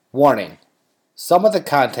Warning: some of the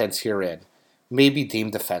contents herein may be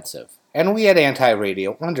deemed offensive, and we at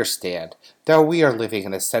Anti-Radio understand that we are living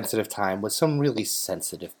in a sensitive time with some really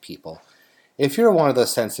sensitive people. If you're one of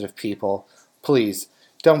those sensitive people, please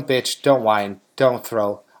don't bitch, don't whine, don't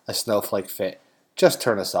throw a snowflake fit. Just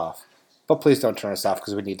turn us off. But please don't turn us off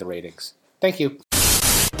because we need the ratings. Thank you.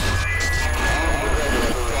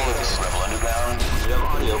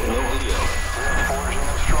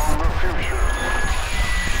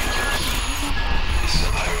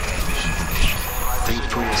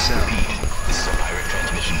 This is a pirate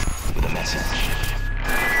transmission with a message.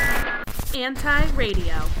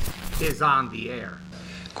 Anti-Radio is on the air.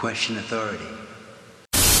 Question authority.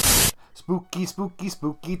 Spooky, spooky,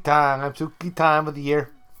 spooky time. Spooky time of the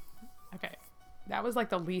year. Okay. That was like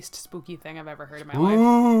the least spooky thing I've ever heard in my life.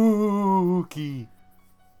 Spooky.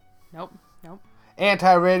 Nope.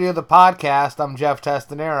 Anti-Radio, the podcast. I'm Jeff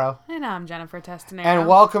Testanero. And I'm Jennifer Testanero. And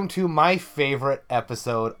welcome to my favorite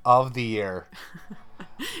episode of the year.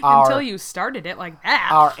 Until you started it like that.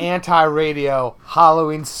 Our Anti-Radio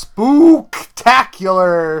Halloween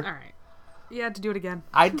Spooooook-tacular. All right. You had to do it again.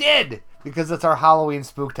 I did, because it's our Halloween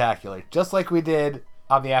Spooktacular. Just like we did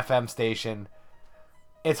on the FM station.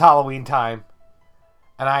 It's Halloween time.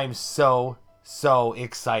 And I am so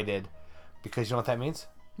excited. Because you know what that means?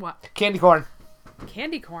 What? Candy corn.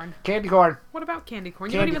 Candy corn? Candy corn. What about candy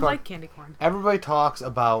corn? You don't even like candy corn. Everybody talks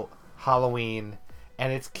about Halloween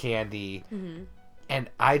and it's candy. Mm-hmm. And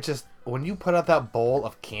when you put out that bowl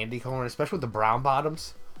of candy corn, especially with the brown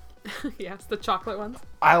bottoms. Yes, the chocolate ones.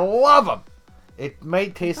 I love them. It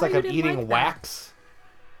might taste like I'm eating like wax.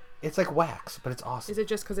 It's like wax, but it's awesome. Is it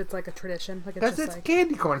just because it's like a tradition? Like it's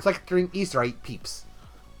candy corn. It's like during Easter I eat Peeps.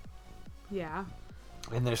 Yeah.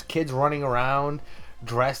 And there's kids running around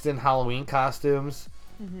dressed in Halloween costumes.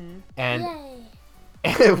 Mm-hmm.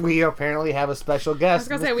 And we apparently have a special guest.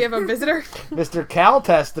 I was going to say, we have a visitor. Mr. Cal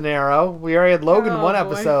Testanero. We already had Logan one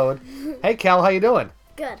episode. Hey, Cal, how you doing?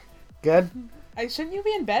 Good. Good? Shouldn't you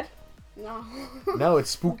be in bed? No. No, it's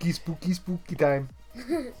spooky time.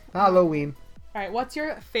 Halloween. All right, what's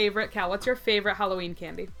your favorite, Cal? What's your favorite Halloween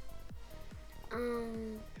candy?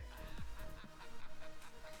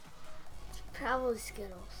 Probably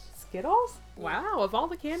Skittles. Skittles? Wow, of all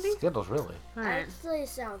the candy? Skittles, really? All right. Actually,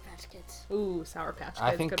 Sour Patch Kids. Ooh, Sour Patch Kids.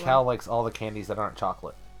 I think Cal likes all the candies that aren't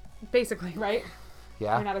chocolate. Basically, right?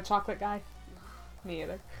 Yeah? You're not a chocolate guy? No. Me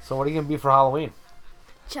either. So what are you going to be for Halloween?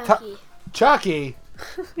 Chucky. Chucky?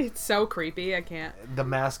 It's so creepy, I can't. The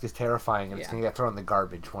mask is terrifying, and it's going to get thrown in the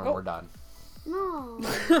garbage when we're done. No.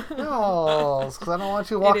 No, it's because I don't want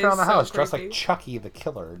you to walk around the house dressed like creepy. Chucky the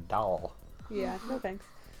Killer doll. Yeah, no thanks.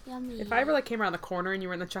 Yummy. If I ever came around the corner and you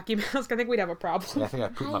were in the Chucky mask, I think we'd have a problem. Yeah, I think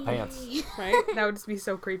I'd poop my pants. Right? That would just be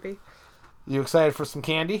so creepy. You excited for some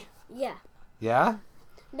candy? Yeah. Yeah?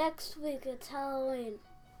 Next week it's Halloween.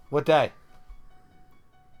 What day?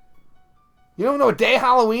 You don't know what day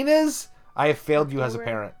Halloween is? I have failed you as a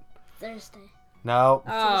parent. Thursday. No.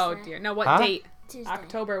 Oh, Tuesday. dear. No, what date? Tuesday.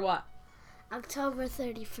 October what? October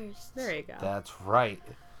 31st. There you go. That's right.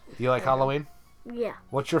 Do you like Halloween? Yeah.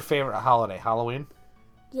 What's your favorite holiday? Halloween?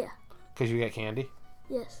 Yeah. Because you get candy?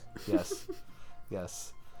 Yes. Yes.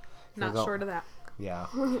 Yes. Not short of that. Yeah.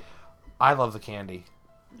 I love the candy.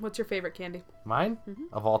 What's your favorite candy? Mine? Mm-hmm.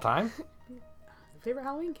 Of all time? Favorite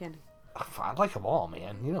Halloween candy? I like them all,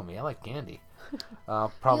 man. You know me. I like candy.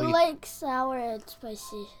 Probably. You like sour and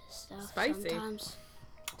spicy stuff. Spicy?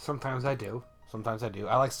 Sometimes I do.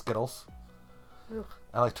 I like Skittles. Ugh.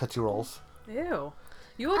 I like Tootsie Rolls. Ew.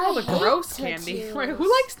 You like all the gross candy. Wait,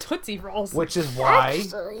 who likes Tootsie Rolls? Which is why,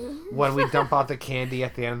 Actually. when we dump out the candy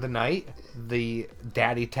at the end of the night, the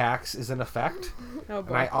daddy tax is in effect. Oh, boy.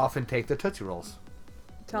 And I often take the Tootsie Rolls.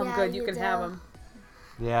 Tell them good, you can have them.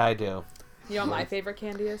 Yeah, I do. You know what my favorite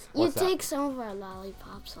candy is? What's that? Take some of our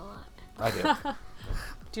lollipops a lot. I do.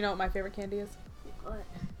 Do you know what my favorite candy is? What?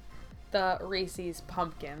 The Reese's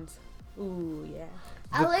Pumpkins. Ooh, yeah.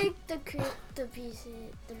 I like the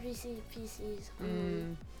Reese's Pieces.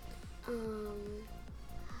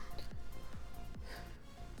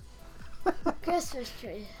 Christmas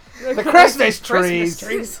tree. The Christmas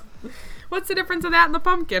trees! What's the difference of that and the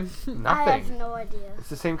pumpkin? Nothing. I have no idea. It's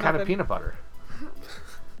the same kind of peanut butter.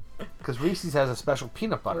 Because Reese's has a special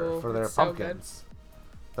peanut butter for their pumpkins. So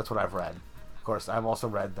that's what I've read. Of course, I've also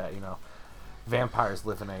read that, vampires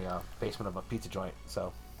live in a basement of a pizza joint,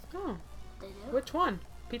 so. Oh. They do? Which one?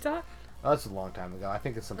 Pizza Hut? Oh, that's a long time ago. I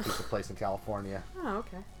think it's some pizza place in California. Oh,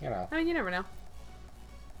 okay. I mean, you never know.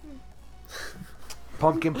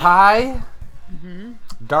 Pumpkin pie. Mm-hmm.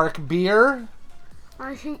 Dark beer.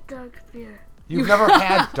 I hate dark beer. You've never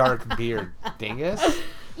had dark beer, dingus?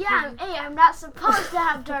 Yeah, I'm not supposed to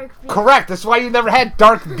have dark beer. Correct. That's why you never had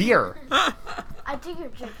dark beer. I think you're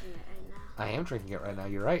drinking it right now. I am drinking it right now.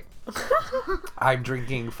 You're right. I'm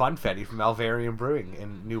drinking Funfetti from Alvarium Brewing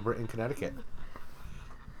in New Britain, Connecticut.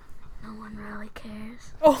 No one really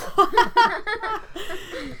cares.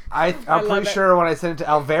 I'm love pretty it. sure when I send it to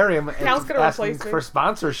Alvarium, Cal's it's gonna asking replace me. for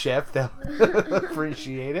sponsorship. They'll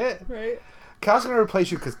appreciate it. Right? Cal's going to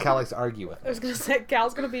replace you because Cal likes to argue with I me. was gonna say,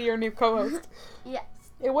 Cal's gonna be your new co-host. Yes.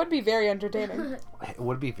 It would be very entertaining. It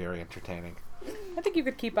would be very entertaining. I think you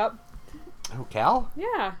could keep up. Who, Cal?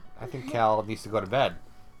 Yeah. I think Cal needs to go to bed.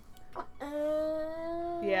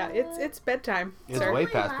 Yeah, it's bedtime, It's sir. way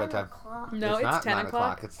past bedtime. No, it's not 10 9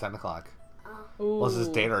 o'clock. It's 10 o'clock. Ooh. Let's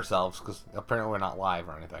just date ourselves because apparently we're not live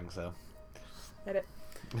or anything. So, Edit.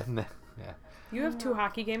 yeah. You have 2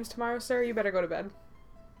 hockey games tomorrow, sir. You better go to bed.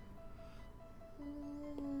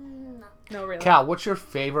 No, really. Cal, what's your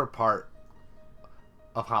favorite part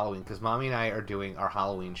of Halloween? Because Mommy and I are doing our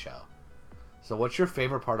Halloween show. So, what's your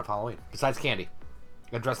favorite part of Halloween besides candy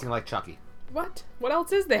and dressing like Chucky? What? What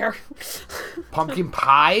else is there? Pumpkin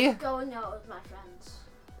pie? Going out with my friends.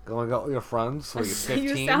 Going out with your friends when you're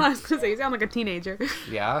 15? I was gonna say, you sound like a teenager.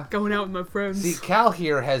 Yeah. Going out with my friends. See, Cal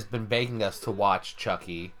here has been begging us to watch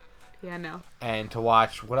Chucky Yeah, no. and to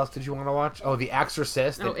watch. What else did you want to watch? Oh, The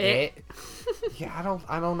Exorcist. Oh, and It. Yeah, I don't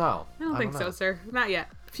know. I don't think so, know. sir. Not yet.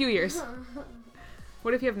 A few years.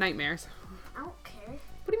 What if you have nightmares? I don't care.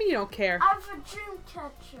 What do you mean you don't care? I have a dream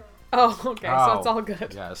catcher. Oh, okay. So Oh, it's all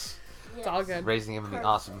good. Yes. It's all good. Raising him in the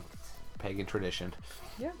awesome pagan tradition.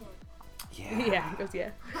 Yeah. Yeah. Yeah, he goes, yeah.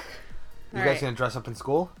 You All guys right. gonna dress up in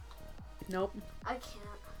school? Nope. I can't.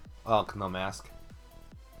 Oh, no mask.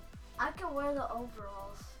 I can wear the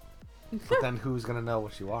overalls. But then who's gonna know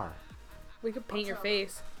what you are? We could paint your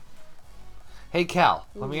face. Hey, Cal.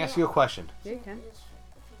 Let me ask you a question. Yeah, you can.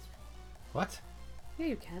 What? Yeah,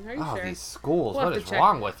 you can. Are you Oh, sure? these schools. We'll What have is to check.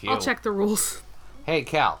 wrong with you? I'll check the rules. Hey,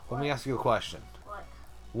 Cal. Let me ask you a question. What?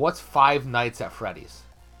 What's Five Nights at Freddy's?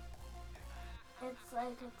 It's like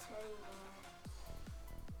a teddy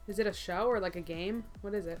bear. Is it a show or like a game?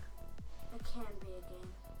 What is it? It can be a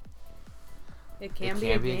game. It can, It be,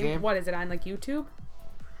 can a be a game. game? What is it on like YouTube?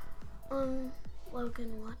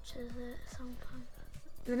 Logan watches it sometimes.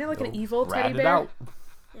 Isn't it like an Go evil rat teddy it bear? out.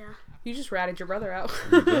 Yeah. You just ratted your brother out.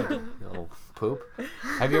 You did, you little poop.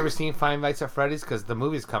 Have you ever seen Five Nights at Freddy's? Because the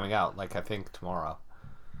movie's coming out, like, I think tomorrow.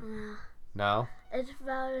 No? It's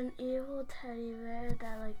about an evil teddy bear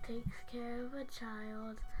that like takes care of a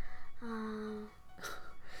child. I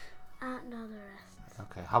don't know the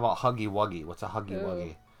rest. Okay. How about Huggy Wuggy? What's a Huggy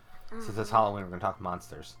Wuggy? Since it's Halloween, we're going to talk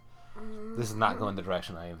monsters. This is not going the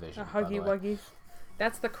direction I A envisioned. by the huggy way. wuggy.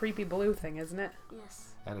 That's the creepy blue thing, isn't it?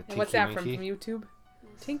 Yes. And a And Tinky what's that Winky. from YouTube?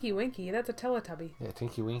 Tinky Winky. That's a Teletubby. Yeah,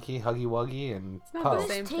 Tinky Winky, Huggy Wuggy, and not Poe. the Who's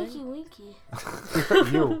same Tinky thing. Winky?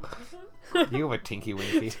 you. You have a Tinky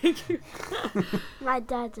Winky. My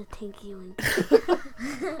dad's a Tinky Winky.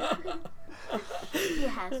 He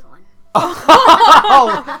has one.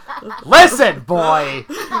 Oh, listen, boy.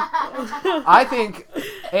 I think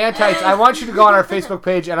Antites. I want you to go on our Facebook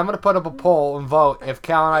page, and I'm going to put up a poll and vote if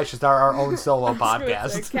Cal and I should start our own solo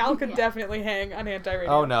podcast. Cal could definitely hang on anti-radio.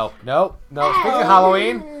 Oh no, no. Speaking of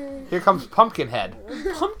Halloween, here comes Pumpkinhead.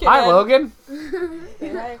 Pumpkin. Hi, Logan.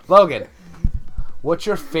 Hi. Logan, what's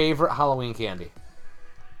your favorite Halloween candy?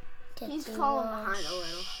 He's falling behind a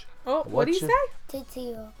little. Oh, what do you What's say?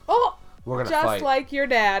 Tootsie Oh, We're gonna just fight. like your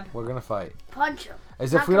dad. We're gonna fight. Punch him.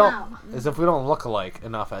 As if Knock we him don't. out. As if we don't look alike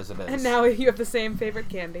enough as it is. And now you have the same favorite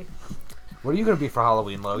candy. What are you gonna be for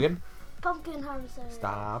Halloween, Logan? Pumpkin harvester.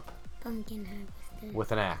 Stop. Pumpkin harvester.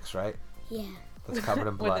 With an axe, right? Yeah. That's covered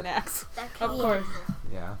in With blood. an axe. That Of course.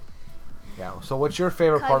 Yeah. Yeah. So, what's your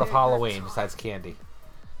favorite Cut part of your Halloween nuts besides candy?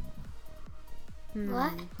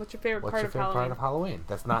 What? What's your favorite What's part your of favorite Halloween? part of Halloween?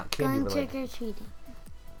 That's not candy Going related. trick or treating.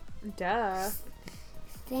 Duh.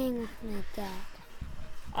 Staying with my dad.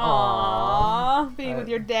 Aww. Being with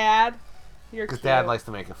your dad. You're Because cute. Dad likes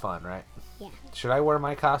to make it fun, right? Yeah. Should I wear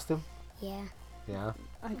my costume? Yeah. Yeah.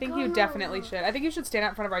 I think you definitely should. I think you should stand out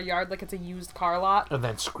in front of our yard like it's a used car lot And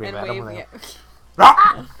then scream and at them wave. when they. Yeah.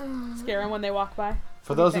 Ah! Scare them when they walk by.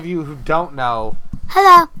 For those of you who don't know,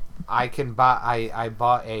 Hello. I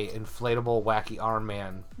bought a inflatable wacky arm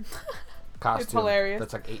man costume. hilarious.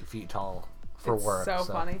 That's like 8 feet tall for It's work. so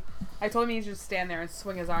funny. I told him he should stand there and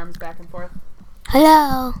swing his arms back and forth.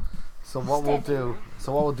 Hello. So what we'll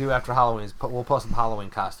do after Halloween is we'll post some Halloween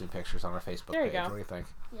costume pictures on our Facebook There you page. go. What do you think?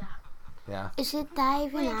 Yeah. Yeah. Is it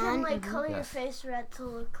diving Well, you on? can like color your Yes. face red to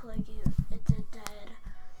look like it's a dead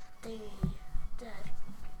thingy. Dead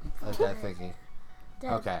A dead thingy.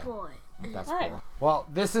 dead Okay. boy. That's Alright. cool. Well,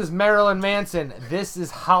 this is Marilyn Manson. This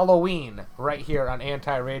is Halloween right here on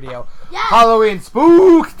Anti-Radio. Yes! Halloween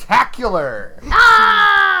Spooook-tacular.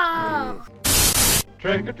 Oh!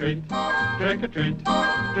 Trick or treat, trick or treat,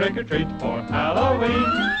 trick or treat for Halloween.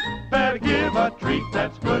 Better give a treat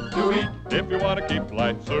that's good to eat if you want to keep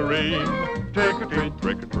life serene. Trick or treat,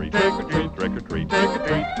 trick or treat, trick or treat, trick or treat, trick or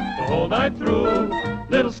treat the whole night through.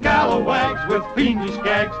 Little scalawags with fiendish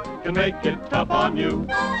gags can make it tough on you.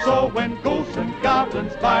 So when ghosts and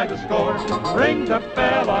goblins by the score ring the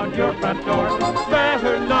bell on your front door,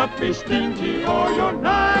 better not be stingy or your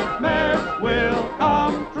nightmares will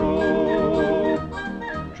come true.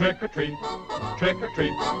 Trick or treat, trick or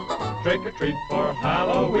treat, trick or treat for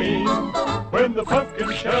Halloween. When the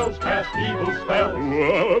pumpkin shells cast evil spells,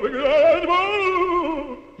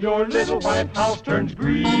 your little white house turns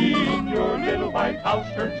green. Your little white house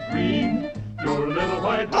turns green. Your little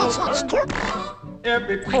white house turns green.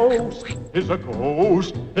 Every post is a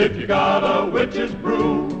ghost if you got a witch's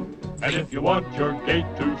brew. And if you want your gate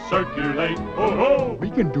to circulate, oh, we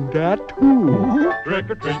can do that too. Trick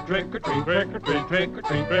or treat, trick or treat, trick or treat, trick or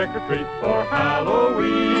treat, trick or treat for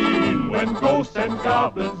Halloween. When ghosts and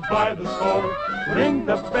goblins by the score ring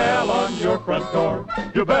the bell on your front door,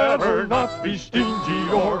 you better not be stingy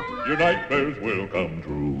or your nightmares will come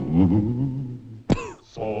true.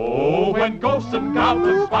 So when ghosts and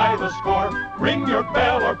goblins by the score ring your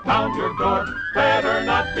bell or pound your door, better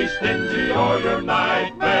not be stingy or your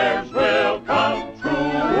nightmares will come true.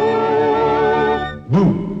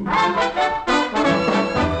 Boom.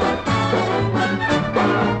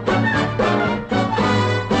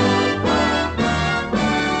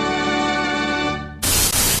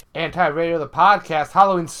 Anti-Radio, the podcast,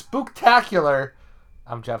 Halloween Spooktacular.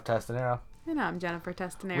 I'm Jeff Testanero. And I'm Jennifer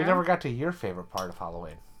Testanero. We never got to your favorite part of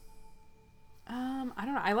Halloween. I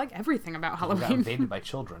don't know. I like everything about We Halloween. got invaded by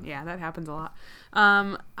children. Yeah, that happens a lot.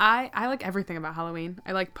 I like everything about Halloween.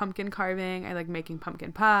 I like pumpkin carving. I like making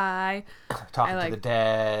pumpkin pie. Talking I to the like-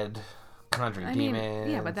 dead, conjuring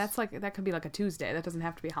demons. Yeah, but that could be like a Tuesday. That doesn't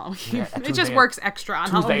have to be Halloween. Yeah, a It just Tuesday- works extra on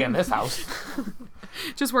Tuesday Halloween. in this house.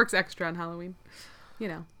 Just works extra on Halloween. You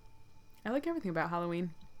know, I like everything about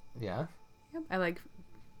Halloween. Yeah. Yep. I like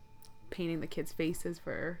painting the kids' faces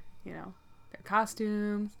for, their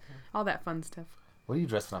costumes, all that fun stuff. What are you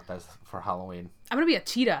dressing up as for Halloween? I'm going to be a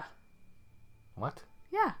cheetah. What?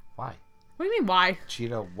 Yeah. Why? What do you mean, why?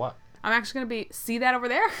 Cheetah what? I'm actually going to be, see that over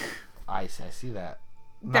there? I see that.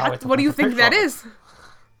 What do you think that is?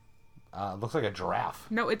 Looks like a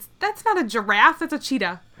giraffe. No, that's not a giraffe. That's a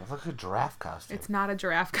cheetah. It looks like a giraffe costume. It's not a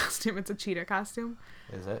giraffe costume. It's a cheetah costume.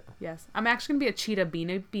 Is it? Yes. I'm actually going to be a cheetah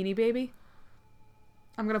beanie baby.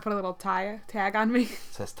 I'm going to put a little tag on me. It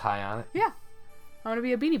says tie on it. Yeah. I want to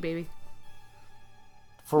be a beanie baby.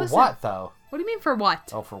 For Listen. what, though? What do you mean for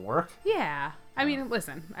what? Oh, for work? Yeah. I mean,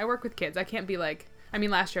 listen, I work with kids. I can't be like,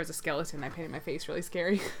 last year I was a skeleton. I painted my face really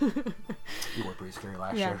scary. You were pretty scary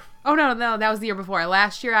last year. Oh, no, that was the year before.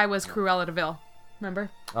 Last year I was Cruella de Vil.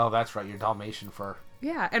 Remember? Oh, that's right. Your Dalmatian fur.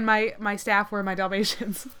 Yeah, and my staff were my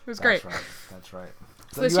Dalmatians. It was great. That's right.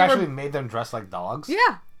 So this you year actually made them dress like dogs?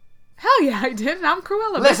 Yeah. Hell yeah, I did. And I'm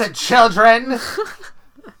Cruella. bitch. Listen, children!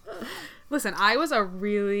 Listen, I was a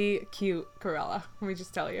really cute Cruella. Let me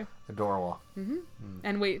just tell you. Adorable.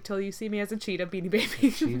 And wait till you see me as a cheetah beanie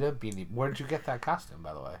baby. Cheetah beanie. Where did you get that costume,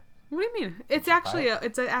 by the way? What do you mean? It's actually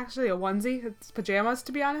actually a onesie. It's pajamas,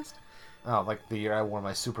 to be honest. Oh, like the year I wore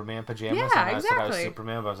my Superman pajamas? Yeah, and I said I was exactly.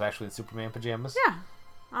 Superman, but I was actually in Superman pajamas? Yeah.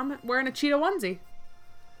 I'm wearing a cheetah onesie.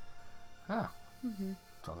 Oh. Sounds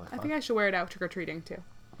like I fun. think I should wear it out trick-or-treating, too.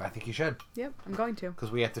 I think you should. Yep, I'm going to.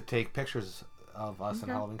 Because we have to take pictures of us in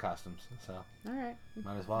Okay. Halloween costumes. So, All right.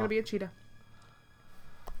 might as I'm well. going to be a cheetah.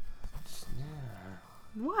 Yeah.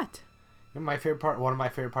 What? You know, one of my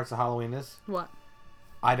favorite parts of Halloween is What?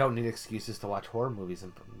 I don't need excuses to watch horror movies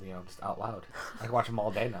and just out loud. I can watch them all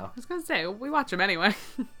day now. I was going to say, we watch them anyway.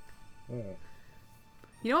 You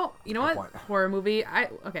know what? point. Horror movie. I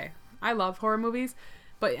love horror movies,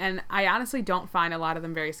 and I honestly don't find a lot of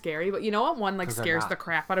them very scary. But you know what? One 'Cause they're scares not. the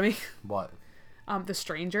crap out of me. What? The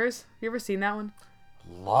Strangers. You ever seen that one?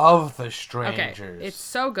 Love The Okay, Strangers. it's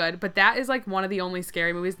so good, but that is one of the only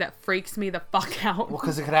scary movies that freaks me the fuck out. Well,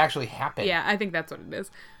 because it could actually happen. Yeah, I think that's what it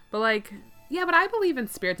is. But yeah, but I believe in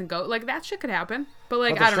spirits and ghosts. That shit could happen. But But the I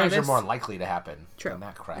don't know. Strangers This... are more likely to happen True. than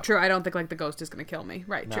that crap. True, I don't think the ghost is gonna kill me.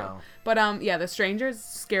 Right, true. No. But yeah, the Strangers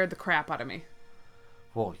scared the crap out of me.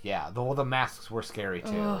 Well, yeah. The masks were scary,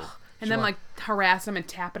 too. Ugh. And then harass them and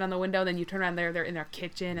tap it on the window. Then you turn around, they're in their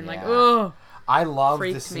kitchen and Yeah. ugh, I love the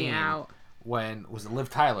freaked me scene out. when, was it Liv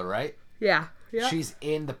Tyler, right? Yeah. Yeah. She's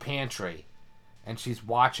in the pantry, and she's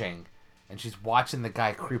watching the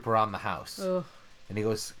guy creep around the house. Ugh. and he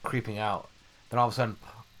goes creeping out. Then all of a sudden,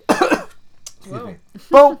 excuse Whoa. me,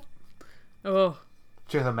 boom! Oh.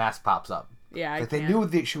 The mask pops up. Yeah, I Like they can't. knew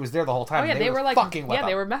that she was there the whole time. Oh yeah, and they were like fucking with yeah,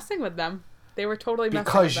 they them. were messing with them. They were totally messing with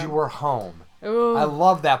Because them. you were home. Ooh. I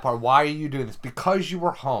love that part. Why are you doing this? Because you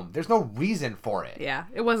were home. There's no reason for it. Yeah,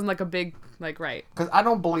 it wasn't like a big right. Because I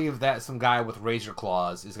don't believe that some guy with razor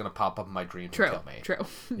claws is going to pop up in my dreams and kill me. True.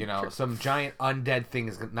 You know, some giant undead thing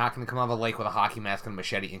is not going to come out of a lake with a hockey mask and a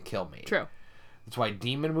machete and kill me. True. That's why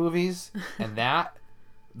demon movies and that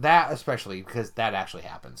especially, because that actually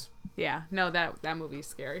happens. Yeah, no, that movie's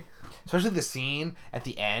scary. Especially the scene at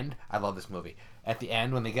the end. I love this movie. At the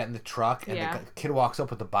end when they get in the truck and the kid walks up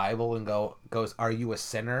with the Bible and goes, "Are you a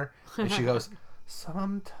sinner?" And she goes,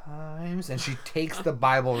 "Sometimes." And she takes the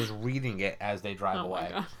Bible and is reading it as they drive away. My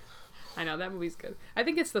God. I know, that movie's good. I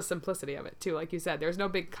think it's the simplicity of it, too. Like you said, there's no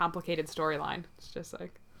big complicated storyline. It's just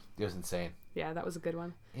like... It was insane. Yeah, that was a good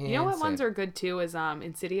one. You know what ones are good, too, is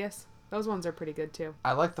Insidious. Those ones are pretty good, too.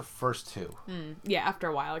 I like the first two. Yeah, after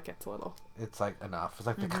a while, it gets a little... It's like enough. It's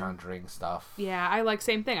like the Conjuring stuff. Yeah, I like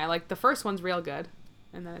same thing. I like the first one's real good.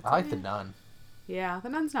 And then it's I like The Nun. Yeah, The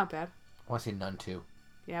Nun's not bad. I want to see Nun 2.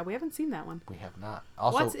 Yeah, we haven't seen that one. We have not.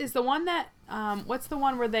 Also, What's the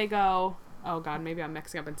one where they go... Oh, God, maybe I'm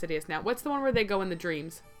mixing up Insidious now. What's the one where they go in the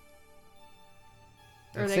dreams?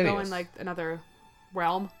 Or they go in, like, another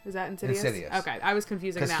realm? Is that Insidious? Insidious. Okay, I was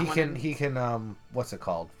confusing that one. Because he can, what's it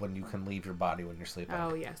called? When you can leave your body when you're sleeping.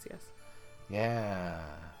 Oh, yes. Yeah.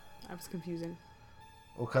 I was confusing.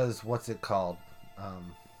 Because, what's it called?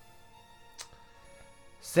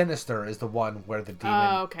 Sinister is the one where the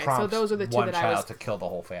demon okay. prompts So those are the two one that I child was... to kill the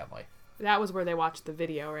whole family. That was where they watched the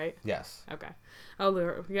video, right? Yes. Okay. Oh,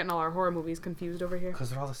 we're getting all our horror movies confused over here.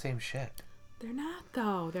 Because they're all the same shit. They're not,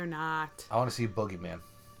 though. They're not. I want to see Boogeyman.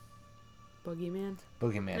 Boogeyman?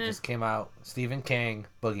 Boogeyman just came out. Stephen King,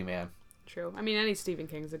 Boogeyman. True. I mean, any Stephen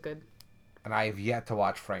King's a good... And I've yet to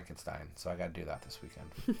watch Frankenstein, so I got to do that this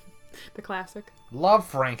weekend. The classic. Love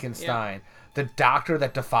Frankenstein. The doctor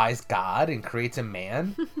that defies God and creates a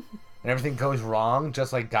man. And everything goes wrong,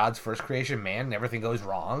 just like God's first creation, man. And everything goes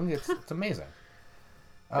wrong. It's amazing.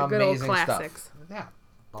 The good old classics. Stuff. Yeah,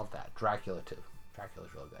 love that. Dracula too. Dracula's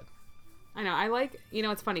real good. I know. I like. You know,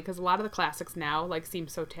 it's funny because a lot of the classics now like seem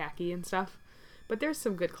so tacky and stuff, but there's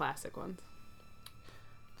some good classic ones.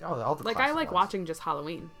 Oh, all the like I like watching just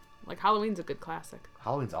Halloween. Like Halloween's a good classic.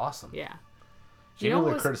 Halloween's awesome. Yeah. Jamie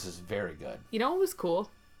Lee Curtis is very good. You know what was cool?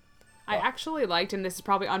 I actually liked, and this is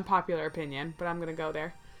probably unpopular opinion, but I'm gonna go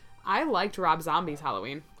there. I liked Rob Zombie's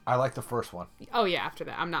Halloween. I like the first one. Oh yeah, after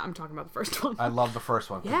that. I'm talking about the first one. I love the first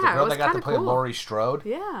one. Yeah, the girl it was that got to kinda play cool. Laurie Strode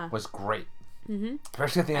was great. Mm-hmm.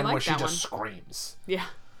 Especially at the end I where like she that just one. screams. Yeah.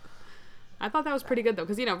 I thought that was pretty good though,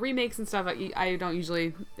 because remakes and stuff I don't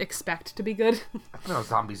usually expect to be good. No,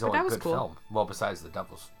 Zombie's the only good cool. film. Well, besides The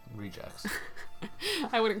Devil's Rejects.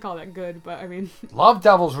 I wouldn't call that good, but I mean... Love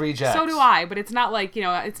Devil's Rejects. So do I, but it's not like,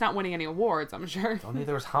 it's not winning any awards, I'm sure. Don't think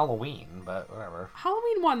there was Halloween, but whatever.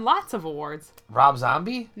 Halloween won lots of awards. Rob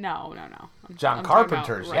Zombie? No. John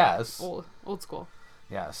Carpenter's, yes. Old school.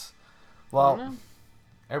 Yes. Well,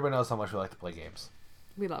 everybody knows how much we like to play games.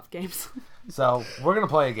 We love games. So, we're going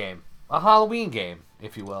to play a game. A Halloween game,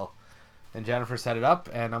 if you will. And Jennifer set it up,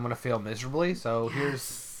 and I'm going to fail miserably, so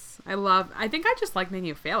here's... I think I just like making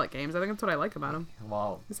you fail at games. I think that's what I like about them.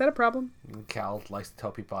 Well... Is that a problem? Cal likes to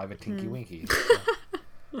tell people I have a tinky winky.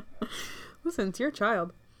 So. Listen, it's your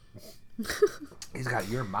child. He's got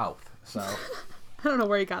your mouth, so... I don't know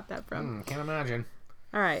where you got that from. Can't imagine.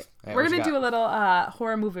 All right. Hey, we're going to do a little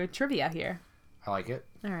horror movie trivia here. I like it.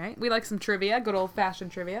 All right. We like some trivia, good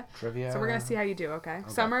old-fashioned trivia. Trivia. So we're going to see how you do, okay?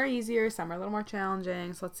 Some are easier, some are a little more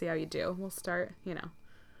challenging. So let's see how you do. We'll start,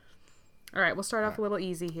 All right, we'll start off a little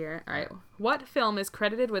easy here. All right. What film is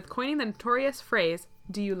credited with coining the notorious phrase,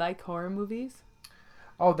 "Do you like horror movies?"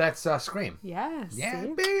 Oh, that's Scream. Yes. Yeah,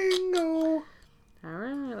 see? bingo. All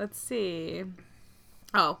right, let's see.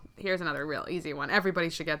 Oh, here's another real easy one. Everybody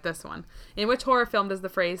should get this one. In which horror film does the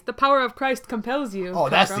phrase, "The power of Christ compels you"? Oh,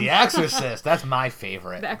 that's The Exorcist. That's my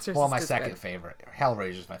favorite. The Exorcist Well, my is second good. favorite.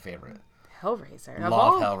 Hellraiser's my favorite. Hellraiser.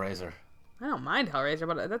 Love Hellraiser. I don't mind Hellraiser,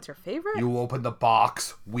 but that's your favorite? You opened the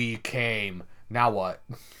box. We came. Now what?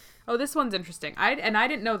 Oh, this one's interesting. I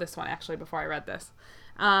didn't know this one, actually, before I read this.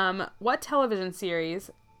 What television series,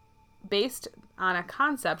 based on a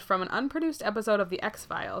concept from an unproduced episode of The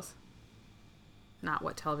X-Files... Not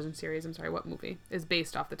what television series, I'm sorry, what movie is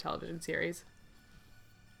based off the television series?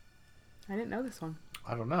 I didn't know this one.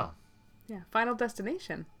 I don't know. Yeah, Final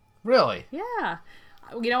Destination. Really? Yeah.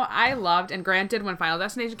 I loved, and granted, when Final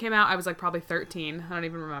Destination came out, I was like probably 13. I don't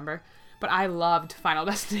even remember. But I loved Final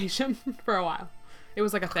Destination for a while. It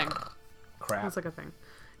was like a thing. crap. That's like a thing.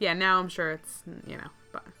 Yeah, now I'm sure it's,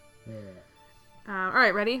 but... all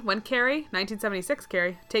right, ready? When Carrie, 1976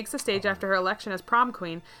 Carrie, takes the stage after her election as prom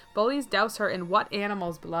queen, bullies douse her in what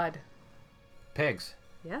animal's blood? Pigs.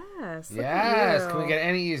 Yes. Look Yes. at you. Can we get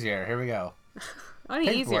any easier? Here we go. Any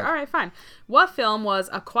Pig easier? blood. All right, fine. What film was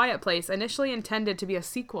A Quiet Place initially intended to be a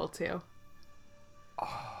sequel to?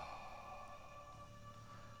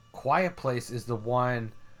 Quiet Place is the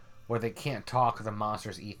one where they can't talk, the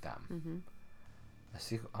monsters eat them.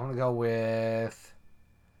 I'm going to go with...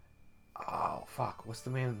 Oh, fuck. What's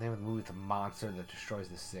the name of the movie with the monster that destroys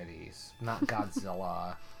the cities? Not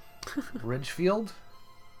Godzilla. Ridgefield?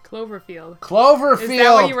 Cloverfield. Cloverfield! Is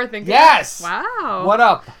that what you were thinking? Yes! Wow. What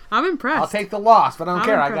up? I'm impressed. I'll take the loss, but I don't I'm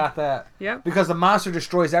care. I impressed. got that. Yep. Because the monster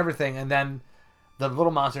destroys everything, and then the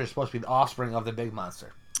little monster is supposed to be the offspring of the big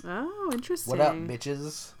monster. Oh, interesting. What up,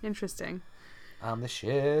 bitches? Interesting. I'm the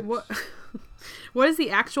shit. What What is the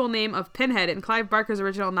actual name of Pinhead in Clive Barker's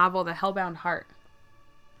original novel, The Hellbound Heart?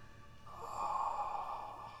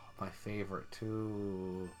 My favorite,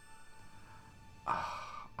 too.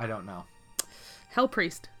 I don't know. Hell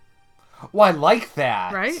Priest. Well, I like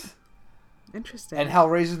that. Right? Interesting. And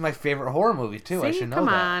Hellraiser is my favorite horror movie, too. I See? should know Come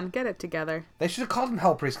that. on, get it together. They should have called him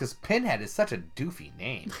Hellpriest because Pinhead is such a doofy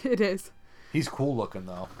name. It is. He's cool looking,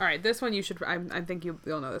 though. All right, this one you should. I think you'll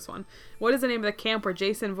know this one. What is the name of the camp where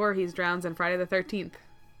Jason Voorhees drowns in Friday the 13th?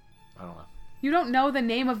 I don't know. You don't know the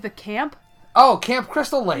name of the camp? Oh, Camp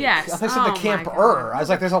Crystal Lake. Yes. I think Oh the my camper. God. I was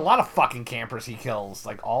like, there's a lot of fucking campers he kills.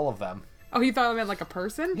 Like, all of them. Oh, you thought it meant like a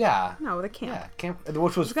person? Yeah. No, the camp. Yeah, camp,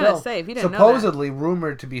 which was gonna filmed, say, if you didn't know supposedly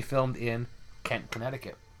rumored to be filmed in Kent,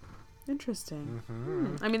 Connecticut. Interesting.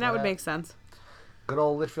 I mean, that would make sense. Good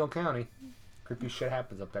old Litchfield County. Creepy shit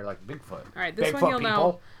happens up there, like Bigfoot. All right, this Bigfoot one you'll know.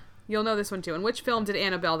 people. You'll know this one too. In which film did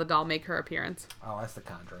Annabelle the doll make her appearance? Oh, that's The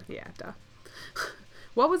Conjuring. Yeah, duh.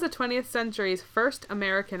 What was the 20th century's first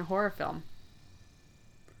American horror film?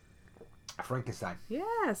 Frankenstein.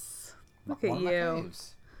 Yes. Look One at of my you.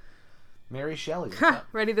 faves. Mary Shelley. What's up?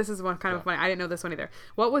 Ready? This is one kind of Yeah. funny. I didn't know this one either.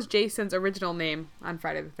 What was Jason's original name on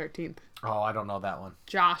Friday the 13th? Oh, I don't know that one.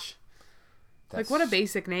 Josh. That's Like, what a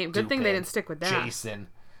basic name. Good thing they stupid. didn't stick with that. Jason.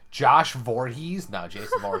 Josh Voorhees? No,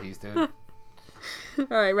 Jason Voorhees, dude. All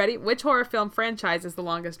right, ready? Which horror film franchise is the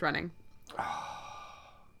longest running?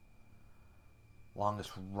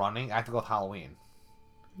 Longest running? I have to go with Halloween.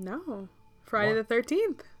 No. Friday the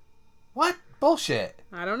 13th. What? Bullshit.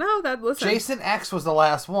 I don't know. Listen. Jason X was the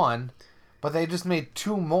last one, but they just made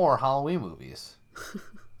 2 more Halloween movies.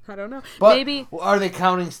 I don't know. But Maybe. are they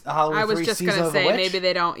counting Halloween I was 3 just Season going to of the say, Witch? maybe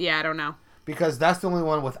they don't. Yeah, I don't know. Because that's the only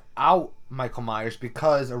one without Michael Myers,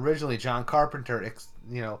 because originally John Carpenter,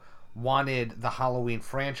 wanted the Halloween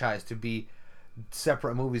franchise to be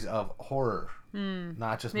separate movies of horror,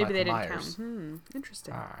 not just Maybe Michael they didn't Myers. count.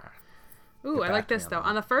 Interesting. Ah. Ooh, Get I back like to me this, on though. that.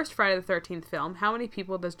 On the first Friday the 13th film, how many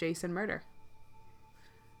people does Jason murder?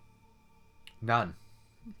 None.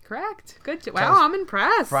 Correct. Good. Wow, I'm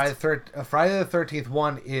impressed. Friday the 13th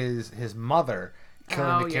one is his mother killing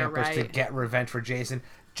Oh, the you're campers to right. get revenge for Jason.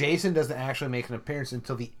 Jason doesn't actually make an appearance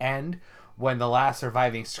until the end, when the last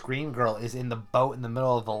surviving Scream girl is in the boat in the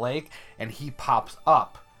middle of the lake, and he pops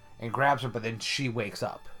up and grabs her, but then she wakes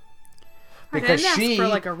up. I didn't ask for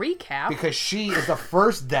like a recap. Because she is the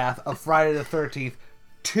first death of Friday the 13th.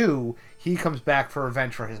 2, he comes back for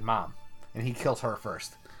revenge for his mom, and he kills her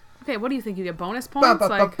first. Okay, what do you think? You get bonus points?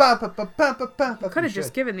 Like, could have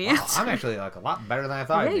just given the answer. I'm actually like a lot better than I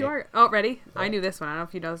thought. Yeah, I'd be. you are. Oh, ready? I knew this one. I don't know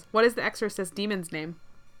if you know this. What is the Exorcist demon's name?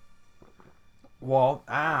 Well,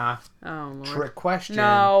 Oh, Lord. trick question.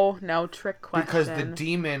 No, trick question. Because the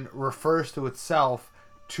demon refers to itself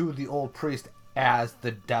to the old priest as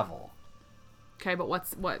the devil. Okay, but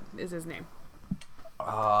what is his name?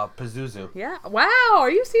 Pazuzu. Yeah. Wow, are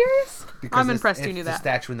you serious? Because I'm impressed you it's knew the that.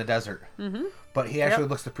 statue in the desert. Mm-hmm. But he actually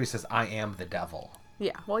looks at the priest and says, I am the devil.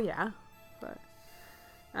 Yeah, well, yeah. But,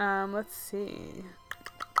 let's see.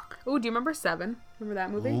 Ooh, do you remember Seven? Remember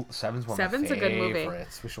that movie? Ooh, Seven's one Seven's of my a good movie.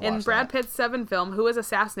 favorites. We should In watch Brad that. Pitt's Seven film, who was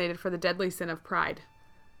assassinated for the deadly sin of pride?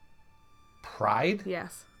 Pride?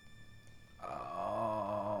 Yes.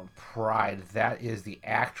 Pride. That is the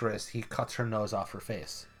actress. He cuts her nose off her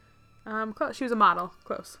face. Close. She was a model.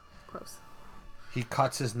 Close. He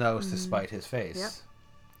cuts his nose to spite his face. Yep.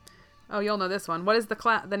 Oh, you'll know this one. What is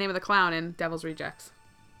the name of the clown in Devil's Rejects?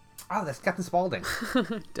 Oh, that's Captain Spaulding.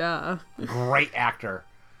 Duh. Great actor.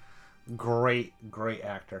 Great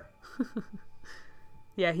actor.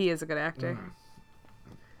 Yeah, he is a good actor.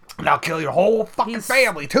 And I'll kill your whole fucking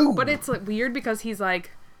family, too. But it's like weird because he's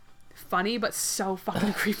like funny, but so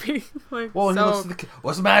fucking creepy. Like, Well, he so... looks at the kid.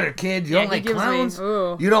 What's the matter, kid? You Yeah, don't he like gives me- clowns?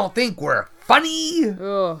 ooh. You don't think we're funny?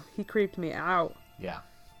 Oh, he creeped me out. Yeah.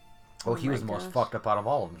 Well, he my was the most gosh. fucked up out of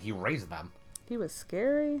all of them. He raised them. He was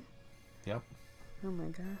scary. Yep. Oh my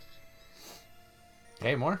gosh.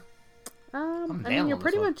 Hey, more? I mean, nailing you're this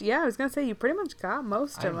pretty one. much, yeah, I was gonna say you pretty much got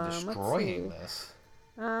most of I'm them. destroying this.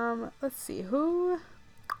 Let's see, who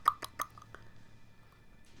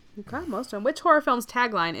you got most of them. Which horror film's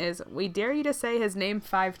tagline is "We dare you to say his name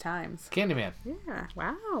 5 times"? Candyman Yeah,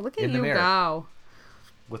 wow, look at In the you mirror. go.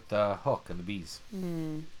 with the hook and the bees.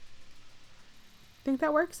 Think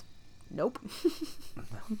that works? Nope.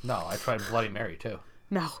 No, I tried Bloody Mary too.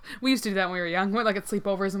 No, we used to do that when we were young. We went like at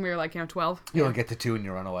sleepovers when we were like 12. You only get to 2 and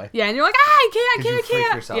you run away. Yeah, and you're like, I 'Cause can't, you freak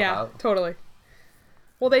can't. yourself Yeah, out. totally.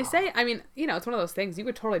 Well, they say, I mean, it's one of those things. You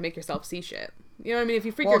could totally make yourself see shit. You know what I mean? If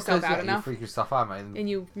you freak yourself out You enough freak yourself out, man. and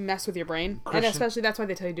you mess with your brain, and Christian- especially that's why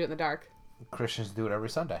they tell you to do it in the dark. Christians do it every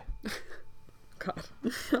Sunday. God,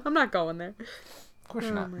 I'm not going there. Of course Oh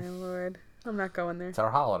you're not. my lord, I'm not going there. It's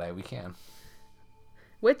our holiday. We can.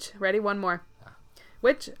 Ready? One more.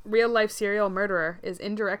 Which real life serial murderer is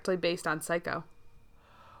indirectly based on Psycho?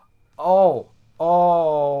 Oh.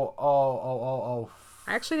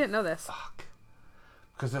 I actually didn't know this. Fuck.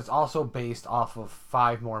 Because it's also based off of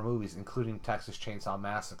 5 more movies, including Texas Chainsaw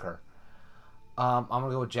Massacre. I'm gonna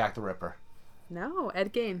go with Jack the Ripper. No,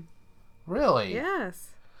 Ed Gein. Really?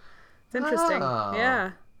 Yes. It's interesting. Oh.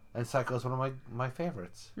 Yeah. And Psycho's one of my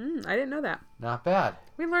favorites. I didn't know that. Not bad.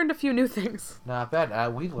 We learned a few new things. Not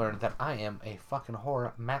bad. We learned that I am a fucking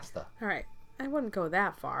horror master. All right. I wouldn't go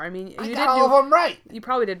that far. I mean, I you got all of them right. You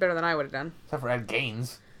probably did better than I would have done. Except for Ed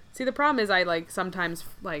Gaines. See, the problem is I sometimes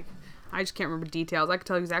I just can't remember details. I could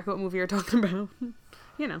tell you exactly what movie you're talking about.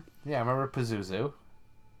 Yeah, I remember Pazuzu.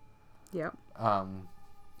 Yep.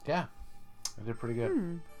 Yeah. I did pretty good.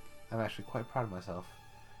 I'm actually quite proud of myself.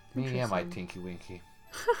 Me and my Tinky Winky.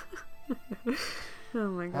 Oh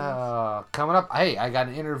my god. Coming up, hey, I got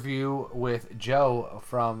an interview with Joe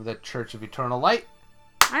from the Church of Eternal Light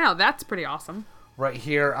I know, that's pretty awesome. right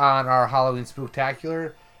here on our Halloween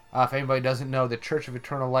Spooktacular. If anybody doesn't know, the Church of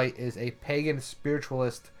Eternal Light is a pagan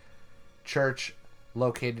spiritualist church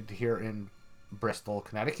located here in Bristol,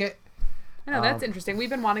 Connecticut. I know, that's interesting. We've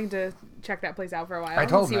been wanting to check that place out for a while. I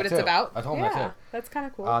told and see him what that it's too. about. I told him that yeah, too. that's kind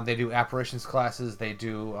of cool. They do apparitions classes, they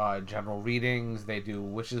do general readings, they do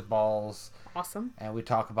witches' balls, Awesome. and we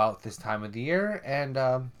talk about this time of the year. And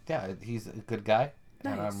yeah, he's a good guy,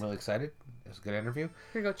 and Nice. I'm really excited. It was a good interview.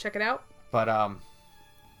 We're gonna go check it out. But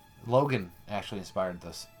Logan actually inspired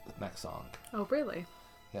this next song. Oh, really?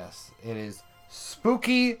 Yes, it is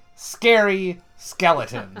Spooky, Scary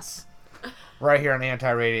Skeletons. Right here on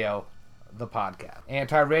Anti-Radio, the podcast.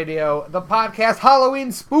 Anti-Radio, the podcast,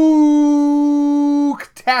 Halloween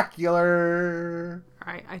Spooktacular.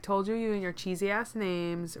 All right, I told you and your cheesy ass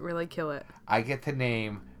names really kill it. I get to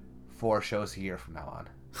name 4 shows a year from now on.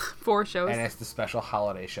 4 shows. And it's the special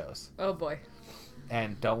holiday shows. Oh boy.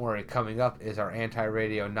 And don't worry, coming up is our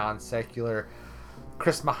Anti-Radio non-secular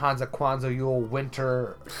Christmas, Hanukkah, Kwanzaa, Yule,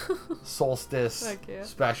 Winter, Solstice Heck yeah.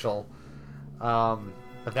 special. But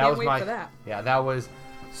that Can't was wait my for that. Yeah, that was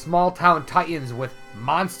Small Town Titans with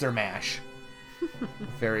Monster Mash.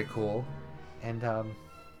 Very cool. And I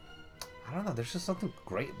don't know, there's just something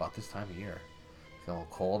great about this time of year. It's a little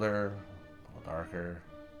colder, a little darker,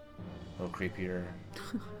 a little creepier.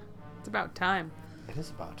 It's about time. It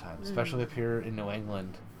is about time, especially up here in New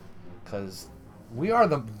England, because we are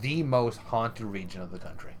the most haunted region of the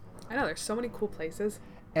country. I know, there's so many cool places.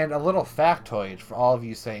 And a little factoid for all of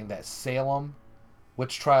you saying that Salem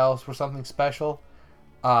witch trials were something special.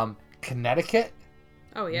 Connecticut,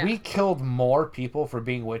 Oh yeah. we killed more people for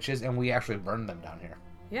being witches, and we actually burned them down here.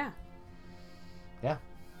 Yeah. Yeah,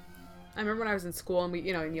 I remember when I was in school and we,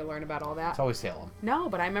 and you learn about all that. it's always Salem. No,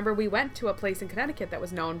 but I remember we went to a place in Connecticut that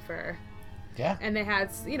was known for, Yeah. and they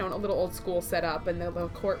had, a little old school set up and the little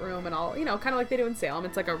courtroom and all, kind of like they do in Salem.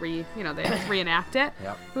 It's like they reenact it.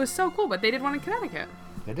 Yep. It was so cool, but they did one in Connecticut.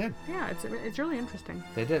 They did. Yeah, it's really interesting.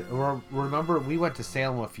 They did. Remember, we went to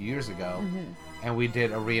Salem a few years ago, and we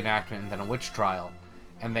did a reenactment and then a witch trial.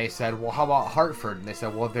 And they said, well, how about Hartford? And they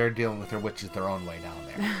said, well, they're dealing with their witches their own way down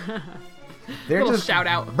there. They're Little just shout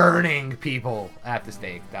out. burning people at the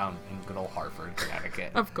stake down in good old Hartford,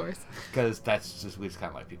 Connecticut. Of course. Because we just kind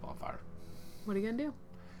of light people on fire. What are you gonna do?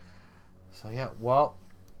 So, yeah, well,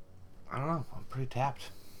 I don't know. I'm pretty tapped.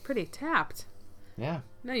 Pretty tapped. Yeah.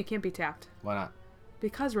 No, you can't be tapped. Why not?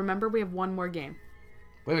 Because remember, we have one more game.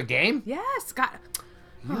 We have a game? Yes, God.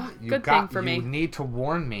 Good thing for me. You need to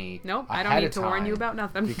warn me. Nope, I don't need to warn you about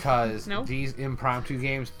nothing. Because Nope. these impromptu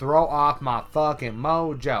games throw off my fucking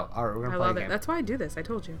mojo. All right, we're gonna I play love a it. game. That's why I do this. I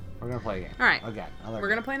told you. We're gonna play a game. All right. Again. We're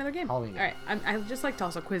going to play another game. Halloween All right. I'd just like to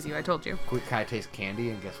also quiz you. I told you. Can I taste candy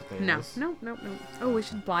and guess what that No. is? No. Oh, we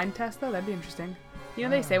should blind test, though. That'd be interesting. You know,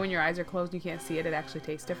 they say when your eyes are closed and you can't see it, it actually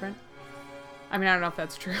tastes different. I mean, I don't know if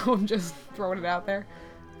that's true. I'm just throwing it out there.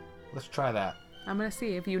 Let's try that. I'm going to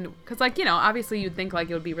see if you... Because, like, you know, obviously you'd think, like,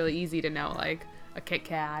 it would be really easy to know, like, a Kit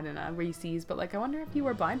Kat and a Reese's. But, like, I wonder if you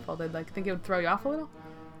were blindfolded. Like, think it would throw you off a little?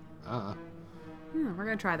 We're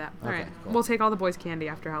going to try that. All right. Cool. We'll take all the boys' candy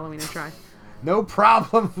after Halloween and try. No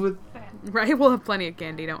problem with that. Right? We'll have plenty of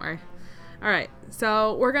candy. Don't worry. All right.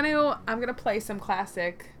 So, I'm going to play some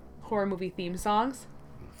classic horror movie theme songs.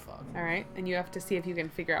 All right, and you have to see if you can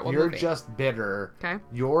figure out what You're movie. just bitter. Okay.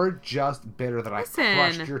 You're just bitter that Listen. I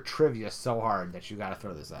crushed your trivia so hard that you got to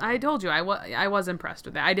throw this out. I told you I was impressed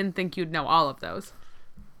with that. I didn't think you'd know all of those.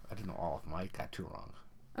 I didn't know all of them. I got 2 wrong.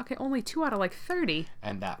 Okay, only 2 out of like 30.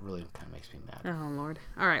 And that really kind of makes me mad. Oh Lord.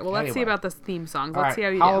 All right. Well, let's see Anyway. about this theme songs. All Let's see how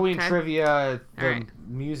you Halloween do. Okay? trivia, the All right.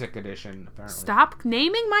 music edition, apparently. Stop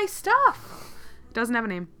naming my stuff. Doesn't have a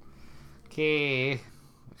name. Okay,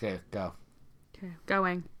 go. Okay,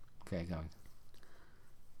 going. Okay, going.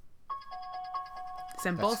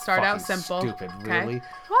 Simple. That's Start out fucking simple. Stupid, Okay. really?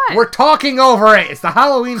 What? We're talking over it. It's the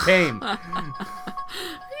Halloween theme. Are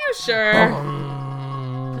you sure?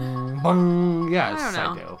 Bung. Yes, I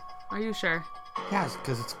don't I know. do. Are you sure? Yes,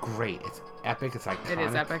 because it's great. It's epic. It's iconic. It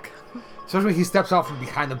is epic. Especially when he steps out from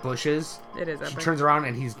behind the bushes. It is She epic. turns around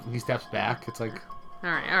and he steps back. It's like All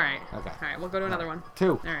right. Okay. All right. We'll go to another one.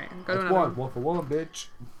 2. All right. Go to That's another one. one. One for one, bitch.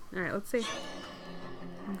 All right. Let's see.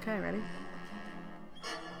 Okay. Ready?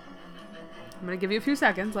 I'm gonna give you a few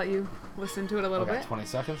seconds. Let you listen to it a little I got bit. 20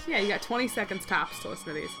 seconds. Yeah, you got 20 seconds tops to listen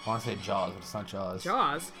to these. I want to say Jaws, but it's not Jaws.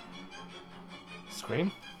 Jaws.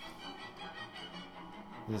 Scream?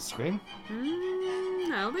 Is it Scream? I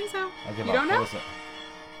don't think so. I give You up. don't know? What is it?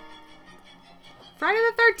 Friday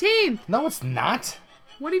the 13th. No, it's not.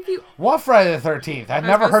 What have you? What Friday the 13th? I've was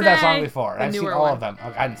never gonna heard that say, song before. the I've seen newer all one. of them.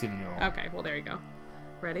 Okay, I haven't seen the newer one. Okay. Well, there you go.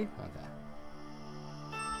 Ready? Okay.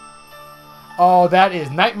 Oh, that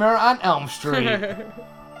is Nightmare on Elm Street.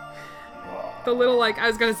 The little I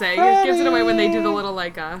was gonna say, it gives it away when they do the little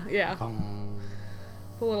the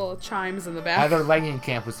little chimes in the back. Heather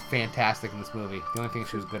Langenkamp was fantastic in this movie. The only thing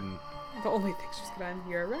she was good in, The only thing she's good on.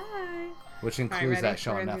 You're right. which All right, includes ready? that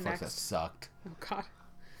show We're on gonna do Netflix that next. sucked. Oh God.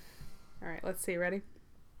 All right. Let's see. Ready?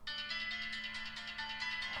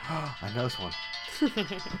 I know this one.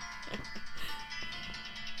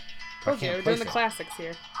 Told you, we're doing place the it. classics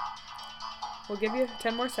here. We'll give you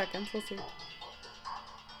 10 more seconds. We'll see.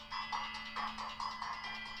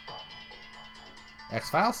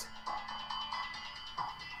 X-Files?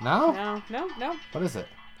 No? No. What is it?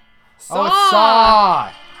 Saw! Oh, it's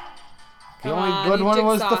Saw! The Come only on, good you one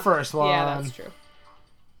was jigsaw. the first one. Yeah, that's true.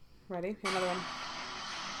 Ready? Another one.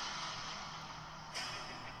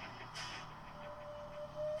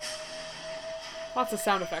 Lots of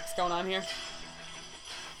sound effects going on here.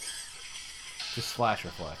 Just flash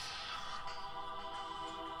reflex.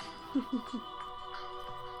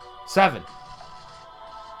 7.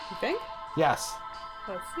 You think? Yes.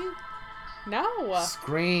 Let's see. No.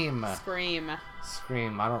 Scream. Scream.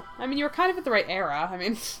 Scream. I mean, you were kind of at the right era. I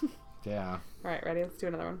mean. Yeah. All right, ready? Let's do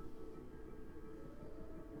another one.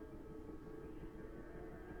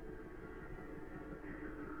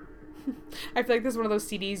 I feel like this is one of those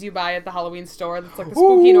CDs you buy at the Halloween store that's like the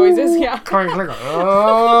spooky noises. Yeah.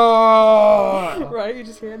 Oh! Right? You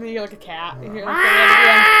just hear it, and then you hear like a cat. You hear like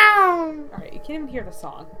the All right, you can't even hear the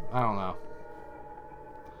song. I don't know.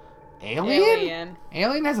 Alien?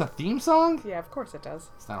 Alien has a theme song? Yeah, of course it does.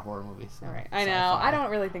 It's not a horror movie. So All right, it's I know. sci-fi. I don't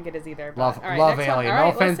really think it is either. But, Love, all right, love next one. Alien. All right,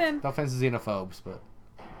 No offense, listen. no offense to xenophobes, but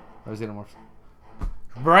or xenomorphs.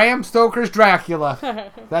 Bram Stoker's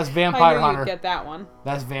Dracula. That's Vampire I knew Hunter. you'd get that one.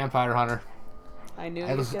 That's Vampire Hunter. I knew I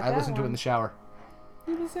you'd listen, get I that listen to it in one. the shower.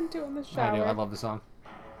 You listen to it in the shower. I do. I love the song.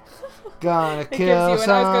 Gonna gives kill you- and I was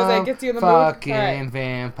some gonna say, it gets you in the mood. All fucking right.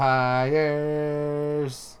 vampires.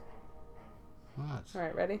 What? All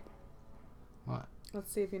right, ready? What?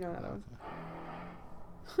 Let's see if you know another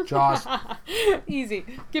one. Jaws. Easy.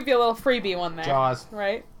 Give you a little freebie one there. Jaws.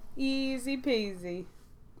 Right? Easy peasy.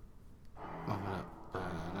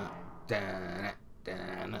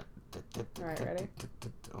 Alright, ready?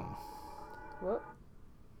 Whoop.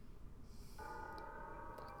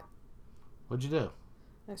 What'd you do?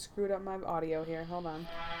 I screwed up my audio here. Hold on.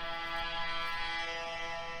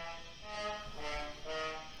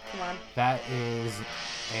 Come on. That is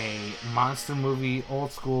a monster movie,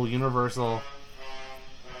 old school, Universal.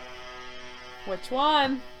 Which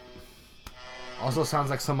one? Also sounds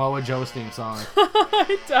like Samoa Joe's theme song.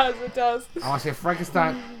 It does. I want to say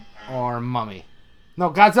Frankenstein or Mummy. No,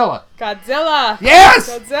 Godzilla. Godzilla. Yes!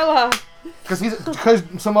 Godzilla. Because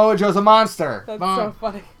Samoa Joe's a monster. That's so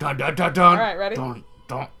funny. Dun dun dun dun. All right, ready? Dun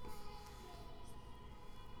dun.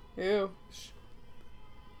 Ew.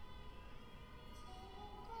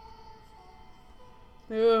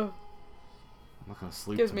 Ew. I'm not gonna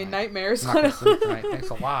sleep. Gives me tonight. nightmares. I'm not gonna sleep tonight. Thanks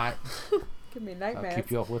a lot. Give me I'll nightmares.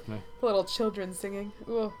 keep you up with me. Little children singing.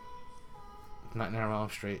 Ooh. Nightmare on Elm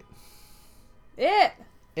Street. It.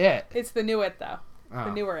 It. It's the new It though. Oh.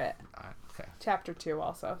 The newer It. Okay. Chapter 2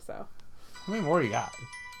 also. So. How many more you got?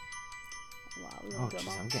 Wow. We Oh won't do them jeez,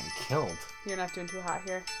 all. I'm getting killed. You're not doing too hot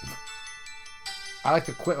here. I like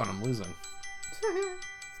to quit when I'm losing.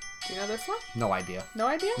 Do you know this one? No idea. No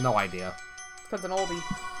idea? No idea. It's an oldie.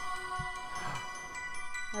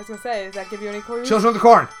 I was gonna say, does that give you any clues? Children of the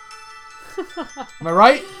Corn. Am I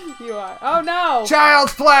right? You are. Oh no!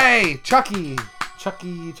 Child's Play. Chucky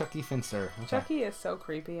Finster. Okay. Chucky is so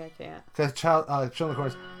creepy. I can't. Because Children of the Corn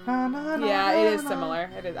is. Yeah, it is similar.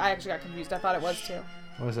 It is. I actually got confused. I thought it was too.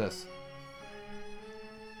 What is this?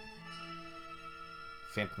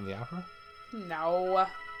 Phantom of the Opera? No.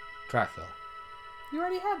 Dracula. You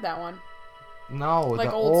already had that one. No, Like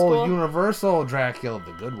the old old school? Universal Dracula,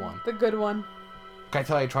 the good one. The good one. Can I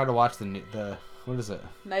tell you, I tried to watch the what is it?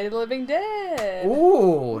 Night of the Living Dead.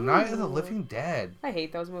 Ooh, Night of the Living Dead. I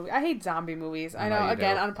hate those movies. I hate zombie movies. I I know know. you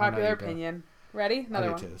Again, do. unpopular I know you do. opinion. Ready? Another I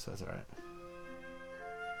do one. too, so that's alright.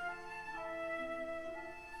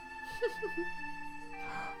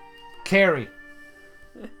 Carrie.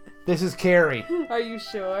 This is Carrie. Are you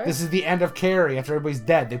sure? This is the end of Carrie. After everybody's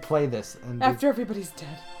dead, they play this. And After everybody's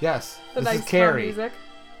dead. yes, The this nice is Carrie. music.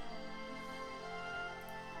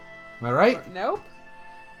 Am I right? Nope.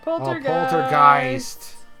 Oh, Poltergeist.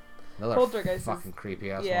 Poltergeist. Another Poltergeist fucking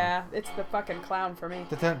creepy ass Yeah, it's the fucking clown for me.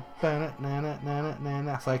 one.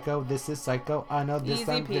 Psycho. This is Psycho. I know this Easy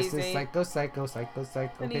time. This is peasy. Psycho.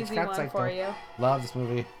 An Bitch easy got one Psycho. for you. Love this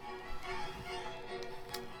movie.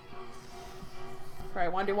 All right,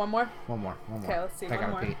 want to do one more? One more. Okay, let's see, I one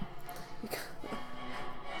gotta more. pee.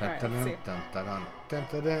 All right, let's see.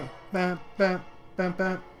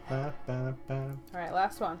 All right,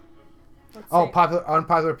 last one. Let's Oh, see.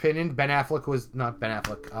 unpopular opinion. Ben Affleck was not Ben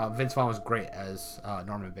Affleck. Vince Vaughn was great as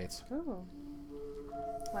Norman Bates. Ooh.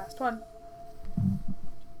 Last one.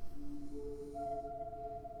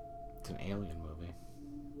 It's an alien movie.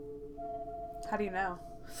 How do you know?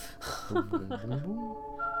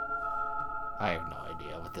 I have no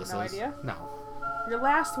idea what this No is. idea? No. Your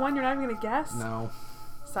last one, you're not even gonna guess? No.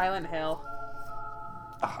 Silent Hill.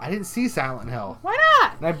 Oh, I didn't see Silent Hill. Why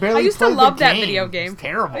not? And I barely used to played the love that game. video game. It's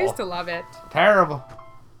terrible. I used to love it. Terrible.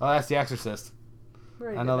 Oh, that's The Exorcist.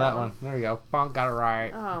 Very I good, know that one. There we go. Bonk, got it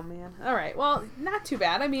right. Oh man. All right. Well, not too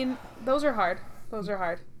bad. I mean, those are hard.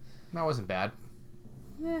 That wasn't bad.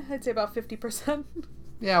 Yeah, I'd say about 50%.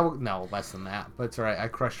 Yeah, well, no, less than that. But it's alright. I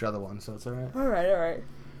crushed your other one, so it's alright. All right.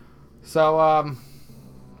 So,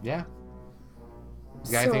 yeah.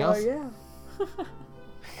 You got anything else? Yeah.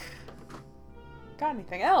 Got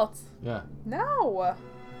anything else? Yeah. No.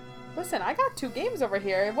 Listen, I got 2 games over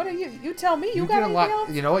here. What are you? You tell me. You got did a anything lot. else?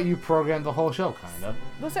 You know what? You programmed the whole show, kind of.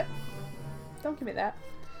 Listen. Don't give me that.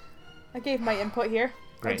 I gave my input here.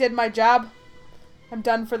 Great. I did my job. I'm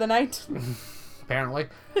done for the night. Apparently.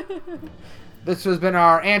 This has been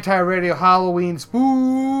our anti-radio Halloween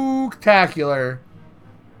Spooook-tacular.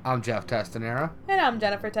 I'm Jeff Testanera. And I'm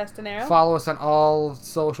Jennifer Testanero. Follow us on all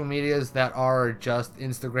social medias that are just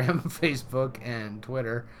Instagram, Facebook, and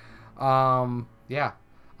Twitter. Yeah.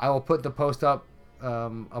 I will put the post up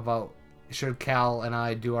about should Cal and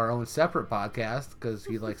I do our own separate podcast, because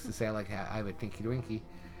he likes to say I have a Tinky Winky.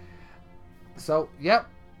 So, yep.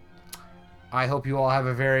 I hope you all have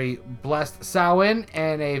a very blessed Samhain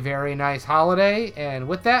and a very nice holiday. And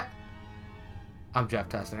with that, I'm Jeff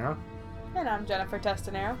Testanero. And I'm Jennifer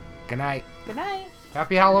Testanero. Good night. Good night.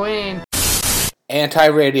 Happy Halloween.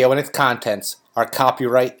 Anti-Radio and its contents are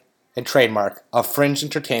copyright and trademark of Fringe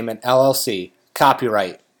Entertainment, LLC.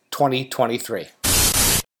 Copyright 2023.